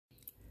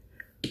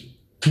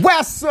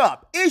What's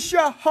up? It's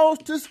your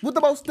hostess with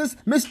the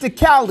mostest, Mr.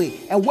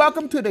 Cali, and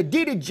welcome to the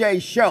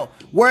D2J show,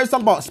 where it's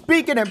all about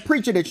speaking and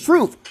preaching the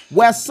truth.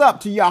 What's up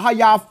to y'all? How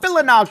y'all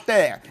feeling out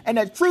there? And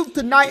the truth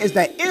tonight is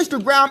that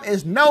Instagram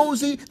is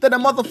nosy than a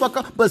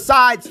motherfucker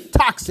besides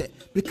toxic,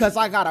 because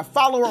I got a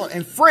follower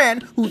and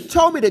friend who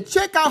told me to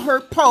check out her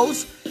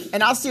post,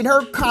 and I seen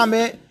her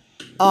comment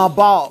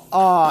about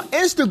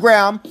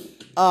Instagram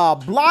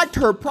blocked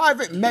her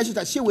private message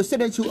that she was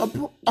sending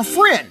to a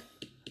friend.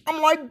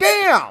 I'm like,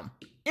 damn.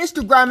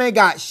 Instagram ain't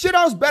got shit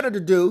else better to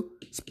do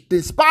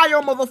than spy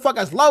on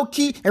motherfuckers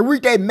low-key and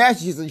read their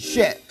messages and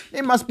shit.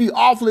 They must be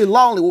awfully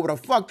lonely where the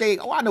fuck they...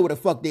 Oh, I know where the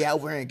fuck they at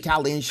over here in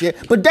Cali and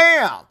shit. But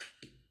damn,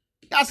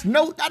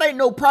 that ain't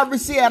no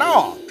privacy at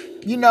all.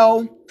 You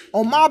know,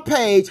 on my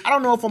page, I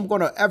don't know if I'm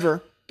going to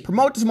ever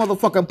promote this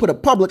motherfucker and put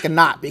it public or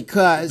not,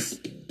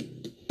 because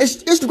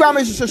Instagram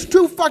is just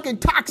too fucking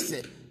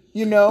toxic,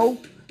 you know?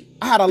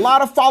 I had a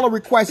lot of follow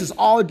requests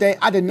all day.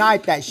 I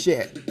denied that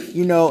shit,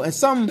 you know, and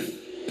some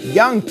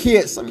young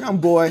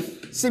boy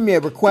sent me a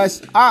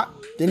request. I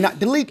did not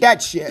delete that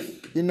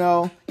shit, you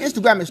know.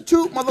 Instagram is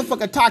too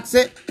motherfucking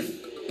toxic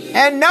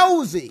and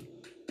nosy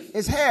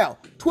as hell.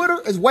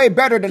 Twitter is way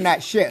better than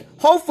that shit.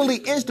 Hopefully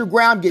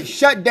Instagram gets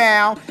shut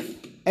down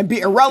and be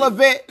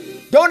irrelevant.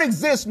 Don't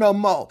exist no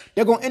more.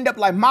 They're going to end up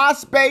like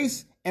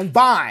MySpace and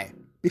Vine.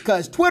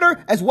 Because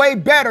Twitter is way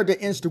better than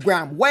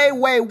Instagram. Way,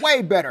 way,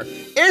 way better.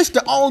 It's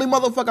the only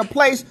motherfucking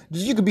place that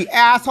you can be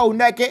asshole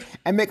naked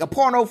and make a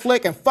porno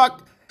flick and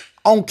fuck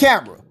on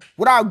camera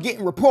without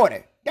getting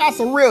reported. That's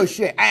some real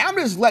shit. I'm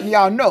just letting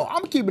y'all know.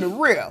 I'm keeping it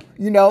real.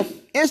 You know,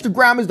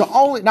 Instagram is the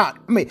only,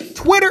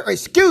 Twitter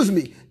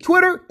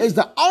is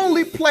the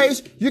only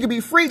place you can be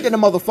free than a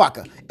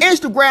motherfucker.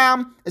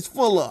 Instagram is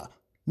full of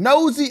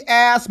nosy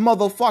ass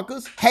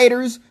motherfuckers,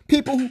 haters,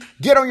 people who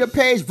get on your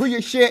page, view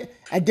your shit,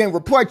 and then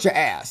report your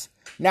ass.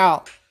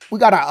 Now, we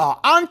got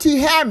Auntie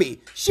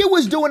Hammy. She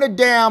was doing a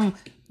damn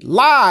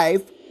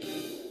live,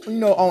 you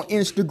know, on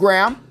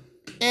Instagram.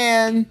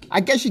 And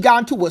I guess she got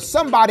into it with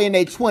somebody in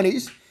their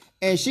 20s.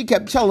 And she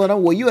kept telling her,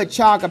 well, you a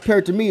child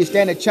compared to me,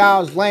 stand a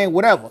child's lane,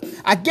 whatever.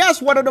 I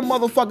guess one of the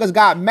motherfuckers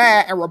got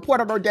mad and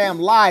reported her damn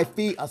live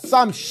feed or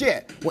some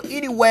shit. Well,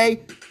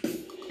 anyway,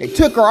 they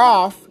took her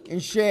off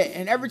and shit,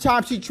 and every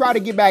time she tried to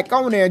get back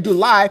on there and do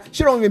live,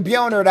 she don't even be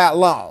on there that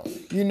long,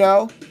 you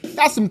know?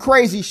 That's some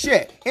crazy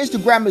shit.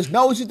 Instagram is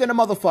nosy than a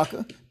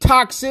motherfucker,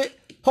 toxic.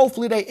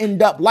 Hopefully they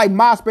end up like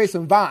MySpace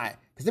and Vine,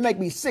 because they make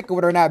me sick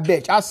over there in that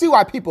bitch. I see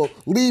why people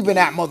leaving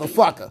that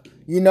motherfucker,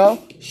 you know?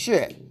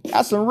 Shit,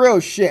 that's some real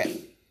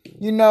shit.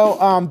 You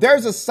know,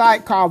 there's a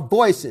site called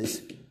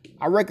Voices.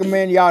 I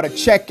recommend y'all to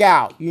check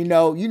out. You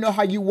know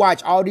how you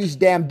watch all these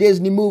damn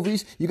Disney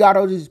movies? You got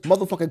all these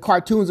motherfucking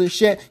cartoons and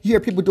shit. You hear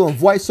people doing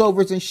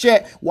voiceovers and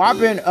shit. Well, I've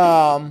been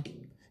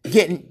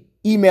getting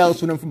emails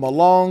from them from a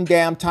long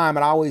damn time,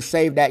 and I always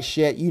save that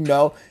shit, you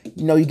know.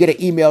 You get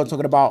an email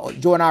talking about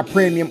join our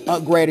premium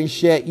upgrade and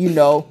shit, you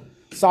know.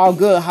 It's all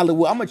good,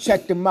 Hollywood. I'm going to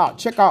check them out.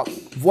 Check out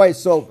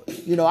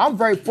voiceovers. You know, I'm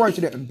very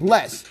fortunate and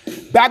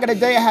blessed. Back in the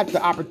day, I had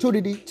the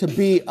opportunity to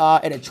be in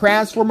a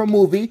Transformer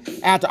movie.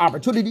 I had the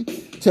opportunity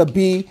to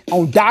be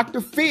on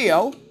Dr.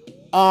 Phil.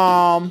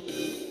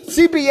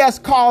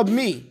 CBS called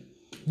me.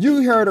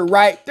 You heard it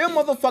right. Them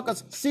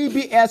motherfuckers,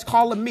 CBS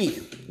calling me.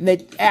 And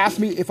they asked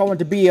me if I wanted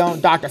to be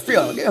on Dr.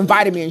 Phil. They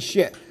invited me and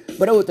shit.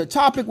 But the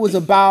topic was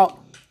about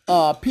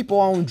people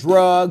on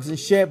drugs and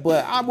shit,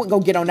 but I wasn't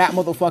gonna get on that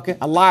motherfucker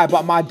and lie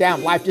about my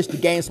damn life just to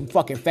gain some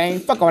fucking fame.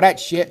 Fuck all that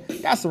shit.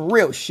 That's some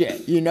real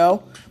shit, you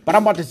know? But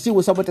I'm about to see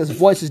what's up with this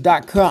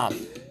voices.com.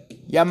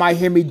 Y'all might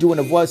hear me doing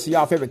the voice of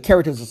y'all favorite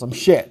characters or some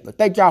shit. But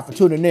thank y'all for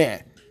tuning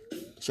in.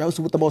 Shows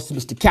with the most,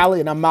 Mr. Cali,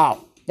 and I'm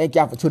out. Thank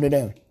y'all for tuning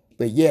in.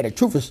 But yeah, the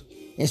truth is,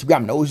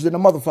 Instagram knows you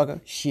than a motherfucker.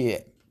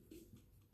 Shit.